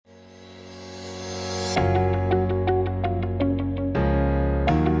Hey,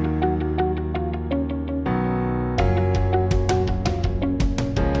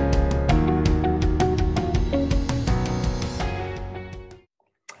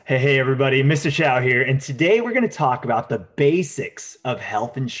 everybody, Mr. Chow here. And today we're going to talk about the basics of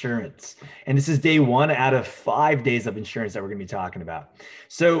health insurance. And this is day 1 out of 5 days of insurance that we're going to be talking about.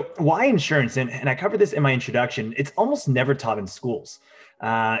 So why insurance? And I covered this in my introduction. It's almost never taught in schools.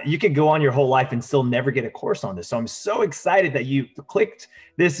 You can go on your whole life and still never get a course on this. So I'm so excited that you clicked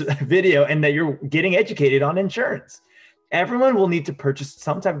this video and that you're getting educated on insurance. Everyone will need to purchase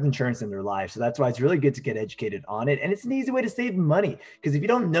some type of insurance in their life. So that's why it's really good to get educated on it. And it's an easy way to save money, because if you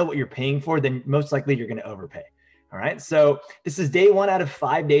don't know what you're paying for, then most likely you're going to overpay. All right. So this is day 1 out of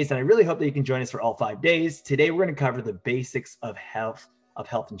 5 days. And I really hope that you can join us for all 5 days. Today, we're going to cover the basics of health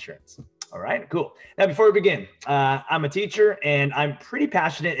insurance. All right, cool. Now, before we begin, I'm a teacher and I'm pretty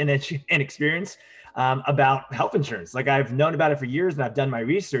passionate and experienced about health insurance. Like, I've known about it for years and I've done my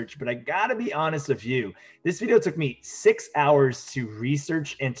research, but I gotta be honest with you. This video took me 6 hours to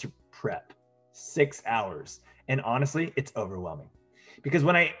research and to prep. 6 hours. And honestly, it's overwhelming, because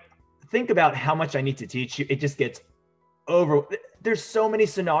when I think about how much I need to teach you, it just gets there's so many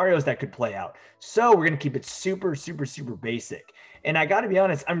scenarios that could play out. So we're gonna keep it super, super, super basic. And I gotta be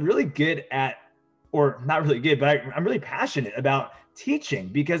honest, I'm really good at, or not really good, but I'm really passionate about teaching,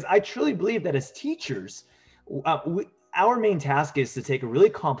 because I truly believe that as teachers, our main task is to take a really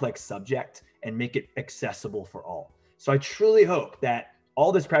complex subject and make it accessible for all. So I truly hope that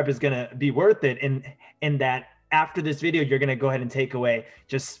all this prep is going to be worth it, and that after this video, you're going to go ahead and take away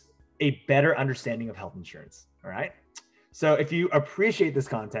just a better understanding of health insurance. All right. So if you appreciate this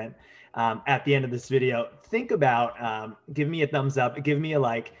content, at the end of this video, think about giving me a thumbs up, give me a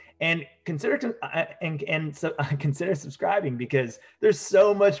like, and consider subscribing, because there's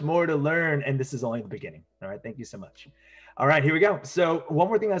so much more to learn, and this is only the beginning. All right, thank you so much. All right, here we go. So one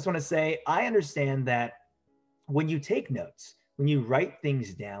more thing I just want to say: I understand that when you take notes, when you write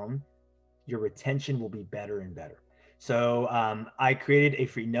things down, your retention will be better and better. So I created a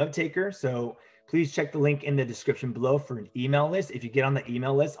free note taker. So please check the link in the description below for an email list. If you get on the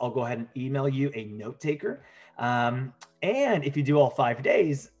email list, I'll go ahead and email you a note taker. And if you do all 5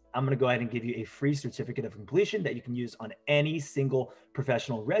 days, I'm going to go ahead and give you a free certificate of completion that you can use on any single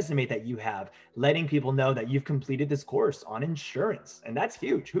professional resume that you have, letting people know that you've completed this course on insurance. And that's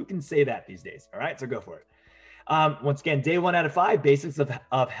huge. Who can say that these days? All right, so go for it. Once again, day 1 out of 5, basics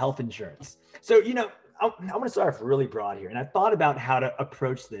of health insurance. So, I'm going to start off really broad here. And I thought about how to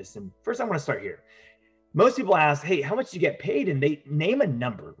approach this. And first, I want to start here. Most people ask, hey, how much do you get paid? And they name a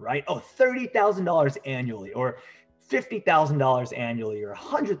number, right? Oh, $30,000 annually, or $50,000 annually, or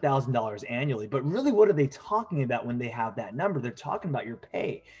 $100,000 annually. But really, what are they talking about when they have that number? They're talking about your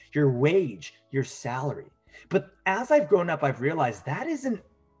pay, your wage, your salary. But as I've grown up, I've realized that isn't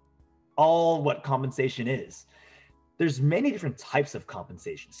all what compensation is. There's many different types of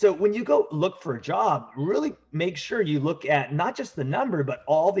compensation. So when you go look for a job, really make sure you look at not just the number, but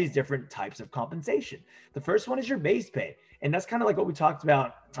all these different types of compensation. The first one is your base pay. And that's kind of like what we talked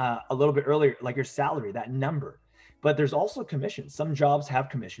about a little bit earlier, like your salary, that number. But there's also commissions. Some jobs have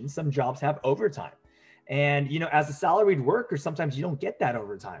commissions, some jobs have overtime. And, as a salaried worker, sometimes you don't get that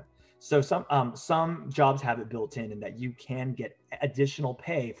overtime. So some jobs have it built in, and that you can get additional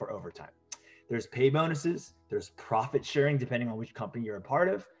pay for overtime. There's pay bonuses, there's profit sharing, depending on which company you're a part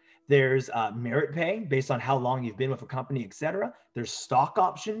of. There's merit pay based on how long you've been with a company, et cetera. There's stock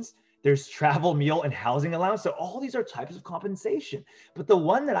options, there's travel, meal, and housing allowance. So all these are types of compensation. But the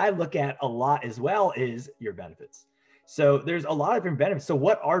one that I look at a lot as well is your benefits. So there's a lot of different benefits. So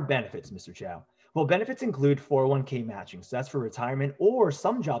what are benefits, Mr. Chow? Well, benefits include 401k matching. So that's for retirement, or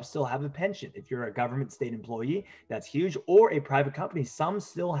some jobs still have a pension. If you're a government state employee, that's huge, or a private company, some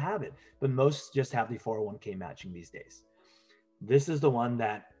still have it, but most just have the 401k matching these days. This is the one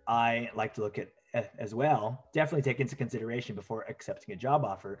that I like to look at as well. Definitely take into consideration before accepting a job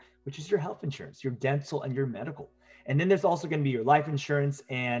offer, which is your health insurance, your dental, and your medical. And then there's also going to be your life insurance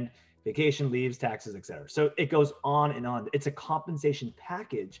and vacation leaves, taxes, et cetera. So it goes on and on. It's a compensation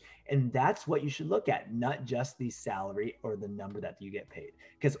package. And that's what you should look at, not just the salary or the number that you get paid,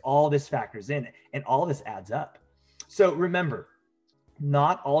 because all this factors in and all this adds up. So remember,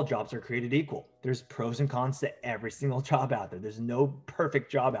 not all jobs are created equal. There's pros and cons to every single job out there. There's no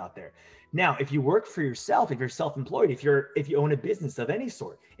perfect job out there. Now, if you work for yourself, if you're self-employed, if you own a business of any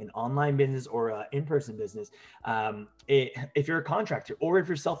sort, an online business or an in-person business, if you're a contractor, or if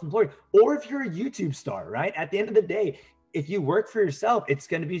you're self-employed, or if you're a YouTube star, right? At the end of the day, if you work for yourself, it's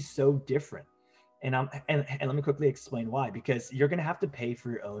going to be so different. And let me quickly explain why, because you're going to have to pay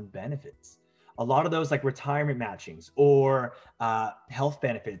for your own benefits. a lot of those like retirement matchings or health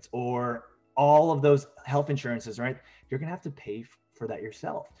benefits or all of those health insurances, right? You're going to have to pay for that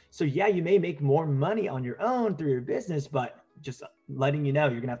yourself. So yeah, you may make more money on your own through your business, but just letting you know,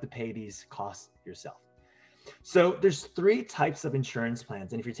 you're going to have to pay these costs yourself. So there's three types of insurance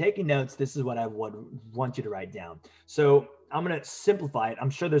plans. And if you're taking notes, this is what I would want you to write down. So I'm going to simplify it.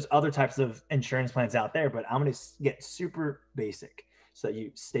 I'm sure there's other types of insurance plans out there, but I'm going to get super basic so that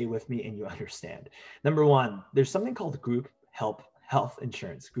you stay with me and you understand. Number one, there's something called group health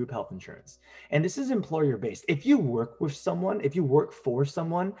insurance, group health insurance. And this is employer based. If you work with someone, if you work for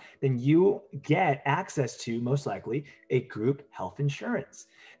someone, then you get access to most likely a group health insurance.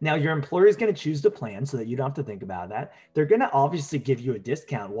 Now, your employer is going to choose the plan so that you don't have to think about that. They're going to obviously give you a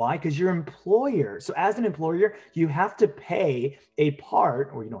discount. Why? Because your employer. So as an employer, you have to pay a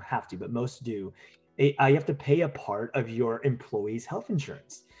part, or you don't have to, but most do. You have to pay a part of your employee's health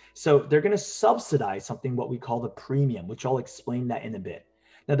insurance. So they're going to subsidize something, what we call the premium, which I'll explain that in a bit.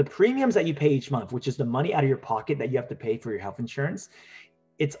 Now, the premiums that you pay each month, which is the money out of your pocket that you have to pay for your health insurance,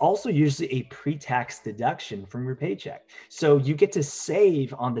 it's also usually a pre-tax deduction from your paycheck. So you get to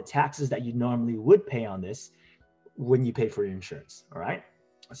save on the taxes that you normally would pay on this when you pay for your insurance. All right.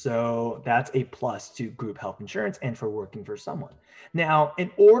 So that's a plus to group health insurance and for working for someone. Now,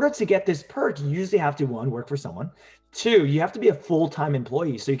 in order to get this perk, you usually have to, one, work for someone. Two, you have to be a full-time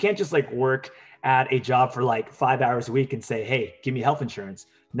employee. So you can't just like work at a job for like 5 hours a week and say, hey, give me health insurance.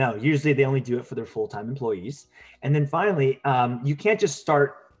 No, usually they only do it for their full-time employees. And then finally, you can't just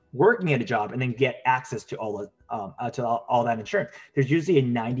start working at a job and then get access to all that insurance. There's usually a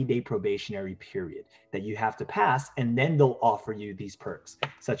 90-day probationary period that you have to pass, and then they'll offer you these perks,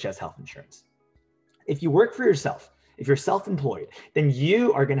 such as health insurance. If you work for yourself, if you're self-employed, then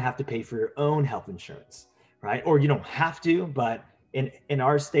you are going to have to pay for your own health insurance, right? Or you don't have to, but in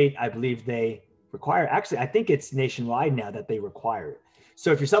our state, I believe they require, actually, I think it's nationwide now that they require it.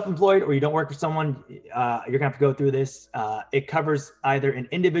 So if you're self-employed or you don't work for someone, you're gonna have to go through this. It covers either an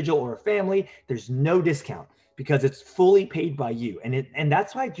individual or a family. There's no discount because it's fully paid by you. And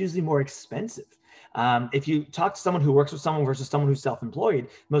that's why it's usually more expensive. If you talk to someone who works with someone versus someone who's self-employed,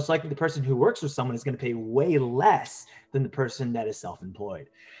 most likely the person who works with someone is going to pay way less than the person that is self-employed.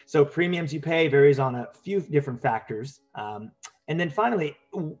 So premiums you pay varies on a few different factors. And then finally,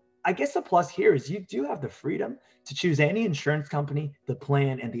 I guess the plus here is you do have the freedom to choose any insurance company, the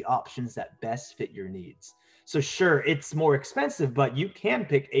plan, and the options that best fit your needs. So sure, it's more expensive, but you can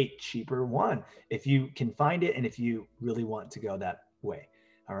pick a cheaper one if you can find it and if you really want to go that way.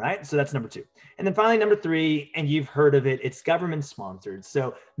 All right, so that's number two. And then finally, number three, and you've heard of it, it's government sponsored.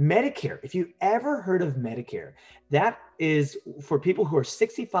 So Medicare, if you ever heard of Medicare, that is for people who are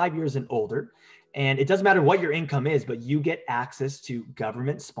 65 years and older. And it doesn't matter what your income is, but you get access to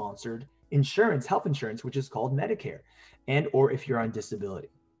government sponsored insurance, health insurance, which is called Medicare, and or if you're on disability.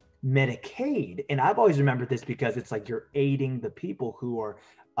 Medicaid, and I've always remembered this because it's like you're aiding the people who are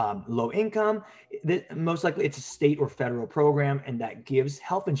low income. Most likely it's a state or federal program, and that gives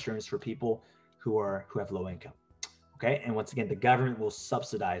health insurance for people who have low income. Okay, and once again, the government will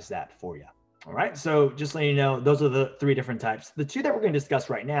subsidize that for you. All right, so just letting you know, those are the three different types. The two that we're going to discuss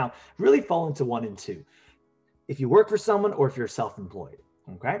right now really fall into one and two. If you work for someone or if you're self-employed,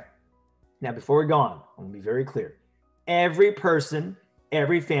 okay? Now, before we go on, I want to be very clear. Every person,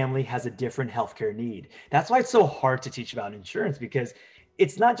 every family has a different healthcare need. That's why it's so hard to teach about insurance, because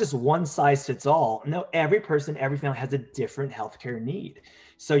it's not just one size fits all. No, every person, every family has a different healthcare need.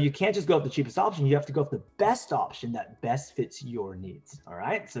 So you can't just go with the cheapest option. You have to go with the best option that best fits your needs. All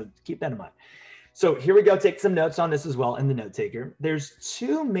right. So keep that in mind. So here we go. Take some notes on this as well in the note taker. There's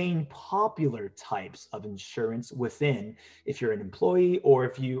two main popular types of insurance within, if you're an employee or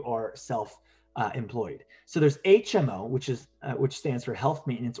if you are self-employed. So there's HMO, which stands for Health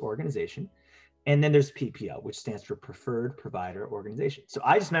Maintenance Organization. And then there's PPO, which stands for Preferred Provider Organization. So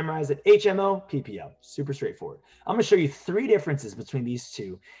I just memorized it, HMO, PPO, super straightforward. I'm gonna show you three differences between these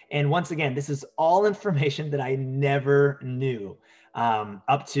two. And once again, this is all information that I never knew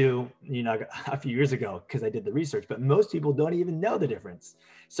up to a few years ago because I did the research, but most people don't even know the difference.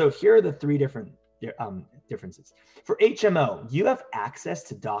 So here are the three different differences. For HMO, you have access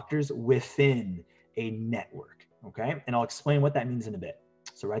to doctors within a network, okay? And I'll explain what that means in a bit.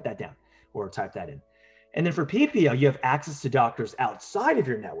 So write that down or type that in. And then for PPO, you have access to doctors outside of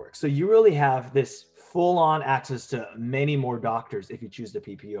your network. So you really have this full-on access to many more doctors if you choose the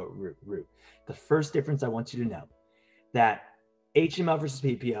PPO route. The first difference I want you to know that HMO versus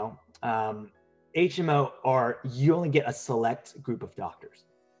PPO, HMO you only get a select group of doctors.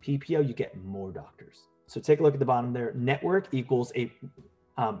 PPO, you get more doctors. So take a look at the bottom there. Network equals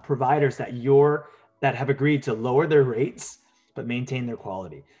providers that have agreed to lower their rates but maintain their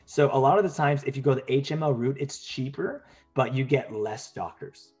quality. So a lot of the times, if you go the HMO route, it's cheaper, but you get less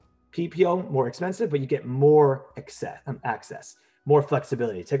doctors. PPO, more expensive, but you get more access, more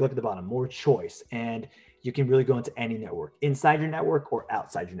flexibility. Take a look at the bottom, more choice, and you can really go into any network, inside your network or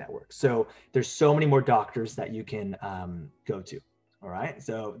outside your network. So there's so many more doctors that you can go to. All right,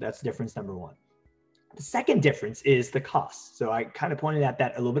 so that's difference number one. The second difference is the cost. So I kind of pointed at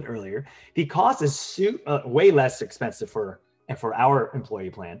that a little bit earlier. The cost is way less expensive for our employee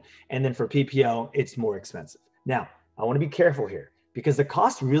plan. And then for PPO, it's more expensive. Now, I want to be careful here because the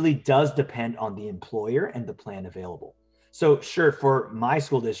cost really does depend on the employer and the plan available. So sure, for my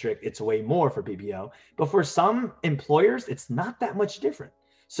school district, it's way more for PPO, but for some employers, it's not that much different.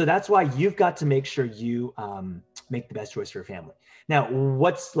 So that's why you've got to make sure you make the best choice for your family. Now,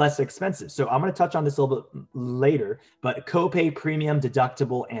 what's less expensive? So I'm going to touch on this a little bit later, but copay, premium,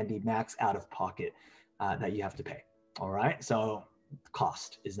 deductible, and the max out of pocket that you have to pay. All right. So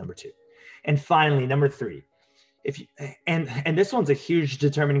cost is number two. And finally, number three, and this one's a huge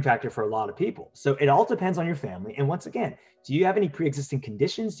determining factor for a lot of people. So it all depends on your family. And once again, do you have any pre-existing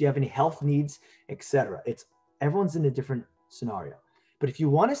conditions? Do you have any health needs, etc.? Everyone's in a different scenario. But if you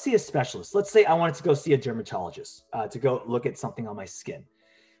want to see a specialist, let's say I wanted to go see a dermatologist to go look at something on my skin.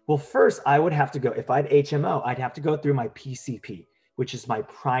 Well, first I would have to go, if I had HMO, I'd have to go through my PCP, which is my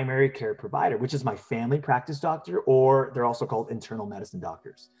primary care provider, which is my family practice doctor, or they're also called internal medicine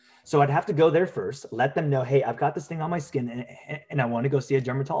doctors. So I'd have to go there first, let them know, hey, I've got this thing on my skin and I want to go see a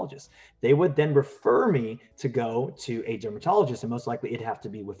dermatologist. They would then refer me to go to a dermatologist, and most likely it'd have to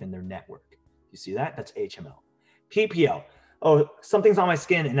be within their network. You see that? That's HMO. PPO. Oh, something's on my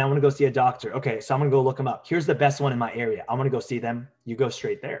skin and I want to go see a doctor. Okay, so I'm going to go look them up. Here's the best one in my area. I want to go see them. You go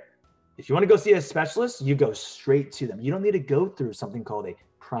straight there. If you want to go see a specialist, you go straight to them. You don't need to go through something called a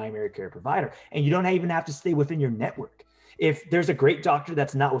primary care provider, and you don't even have to stay within your network. If there's a great doctor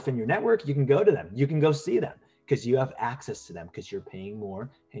that's not within your network, you can go to them. You can go see them because you have access to them because you're paying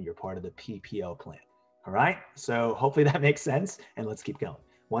more and you're part of the PPO plan. All right. So hopefully that makes sense, and let's keep going.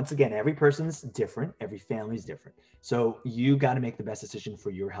 Once again, every person's different. Every family's different. So you got to make the best decision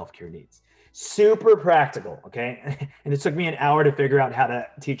for your healthcare needs. Super practical, okay? And it took me an hour to figure out how to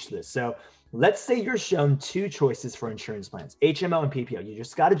teach this. So let's say you're shown two choices for insurance plans, HMO and PPO. You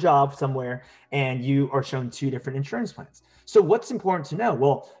just got a job somewhere and you are shown two different insurance plans. So what's important to know?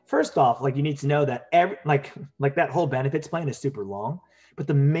 Well, first off, you need to know that like that whole benefits plan is super long, but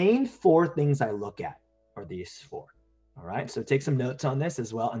the main four things I look at are these four. All right, so take some notes on this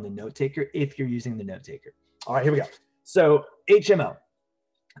as well, and the note taker if you're using the note taker. All right, here we go. So HMO,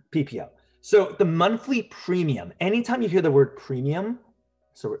 PPO. So the monthly premium, anytime you hear the word premium,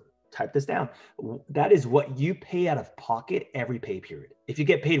 so type this down, that is what you pay out of pocket every pay period. If you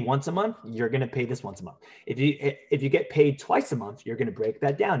get paid once a month, you're going to pay this once a month. If you get paid twice a month, you're going to break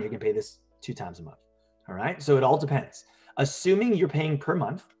that down. You're going to pay this 2 times a month. All right, so it all depends. Assuming you're paying per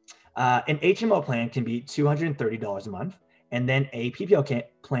month, an HMO plan can be $230 a month, and then a PPO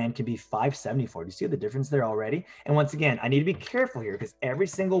plan can be $574. Do you see the difference there already? And once again, I need to be careful here because every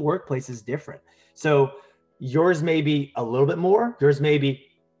single workplace is different. So yours may be a little bit more. Yours may be,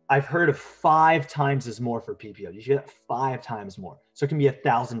 I've heard of 5 times as more for PPO. You should get 5 times more. So it can be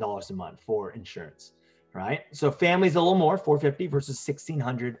 $1,000 a month for insurance, right? So family's a little more, $450 versus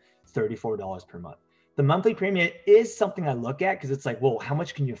 $1,634 per month. The monthly premium is something I look at because it's like, well, how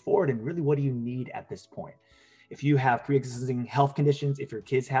much can you afford? And really, what do you need at this point? If you have pre-existing health conditions, if your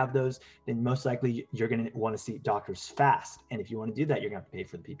kids have those, then most likely you're going to want to see doctors fast. And if you want to do that, you're going to have to pay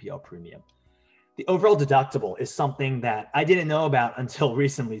for the PPO premium. The overall deductible is something that I didn't know about until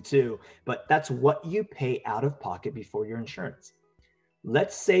recently too, but that's what you pay out of pocket before your insurance.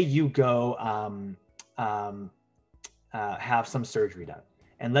 Let's say you go have some surgery done.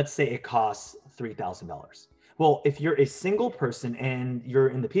 And let's say it costs $3,000. Well, if you're a single person and you're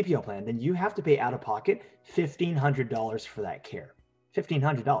in the PPO plan, then you have to pay out of pocket $1,500 for that care,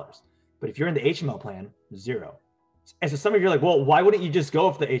 $1,500. But if you're in the HMO plan, $0. And so some of you are like, well, why wouldn't you just go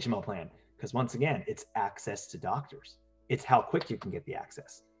with the HMO plan? Because once again, it's access to doctors. It's how quick you can get the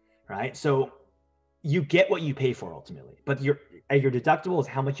access, right? So you get what you pay for ultimately, but your deductible is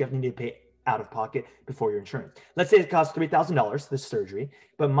how much you have to need to pay out of pocket before your insurance. Let's say it costs $3,000, this surgery,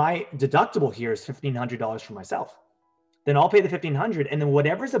 but my deductible here is $1,500 for myself. Then I'll pay the $1,500, and then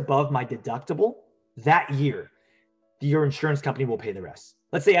whatever's above my deductible that year, your insurance company will pay the rest.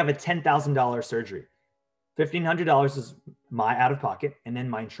 Let's say I have a $10,000 surgery. $1,500 is my out of pocket, and then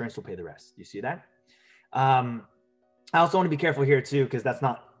my insurance will pay the rest. You see that? I also want to be careful here too, because that's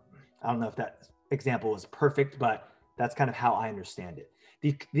not, I don't know if that example is perfect, but that's kind of how I understand it.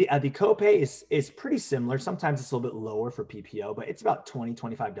 The copay is pretty similar. Sometimes it's a little bit lower for PPO, but it's about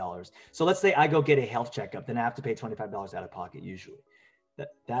 $25. So let's say I go get a health checkup, then I have to pay $25 out of pocket usually.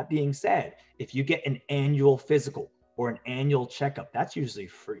 That being said, if you get an annual physical or an annual checkup, that's usually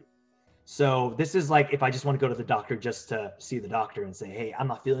free. So this is like if I just want to go to the doctor just to see the doctor and say, hey, I'm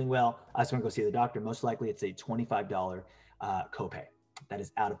not feeling well, I just want to go see the doctor. Most likely it's a $25 copay that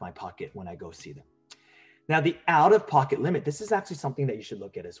is out of my pocket when I go see them. Now, the out-of-pocket limit, this is actually something that you should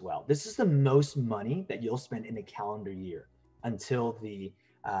look at as well. This is the most money that you'll spend in a calendar year until the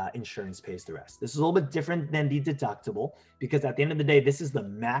insurance pays the rest. This is a little bit different than the deductible because at the end of the day, this is the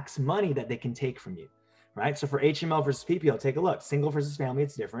max money that they can take from you, right? So for HMO versus PPO, take a look. Single versus family,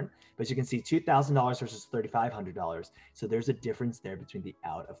 it's different, but you can see $2,000 versus $3,500. So there's a difference there between the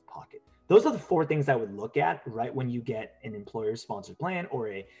out-of-pocket. Those are the four things I would look at right when you get an employer-sponsored plan or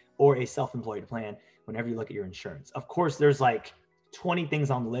a self-employed plan whenever you look at your insurance. Of course, there's like 20 things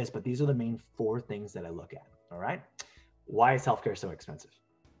on the list, but these are the main four things that I look at, all right? Why is healthcare so expensive?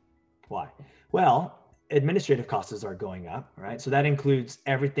 Why? Well, administrative costs are going up, right? So that includes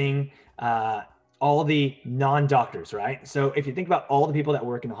everything, all the non-doctors, right? So if you think about all the people that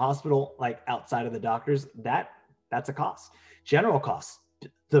work in the hospital, like outside of the doctors, that's a cost. General costs,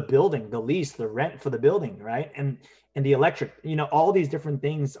 the building, the lease, the rent for the building, right? And the electric, all these different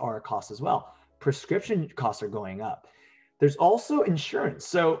things are a cost as well. Prescription costs are going up. There's also insurance.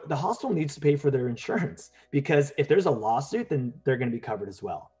 So the hospital needs to pay for their insurance because if there's a lawsuit, then they're going to be covered as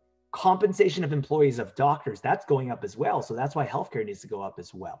well. Compensation of employees of doctors, that's going up as well. So that's why healthcare needs to go up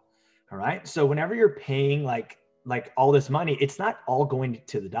as well. All right. So whenever you're paying like all this money, it's not all going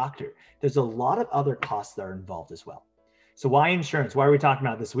to the doctor. There's a lot of other costs that are involved as well. So why insurance? Why are we talking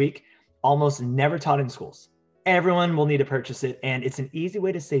about it this week? Almost never taught in schools. Everyone will need to purchase it. And it's an easy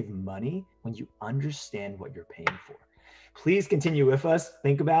way to save money when you understand what you're paying for. Please continue with us.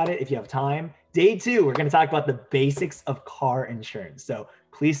 Think about it if you have time. Day 2, we're going to talk about the basics of car insurance. So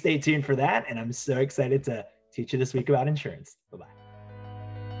please stay tuned for that. And I'm so excited to teach you this week about insurance. Bye-bye.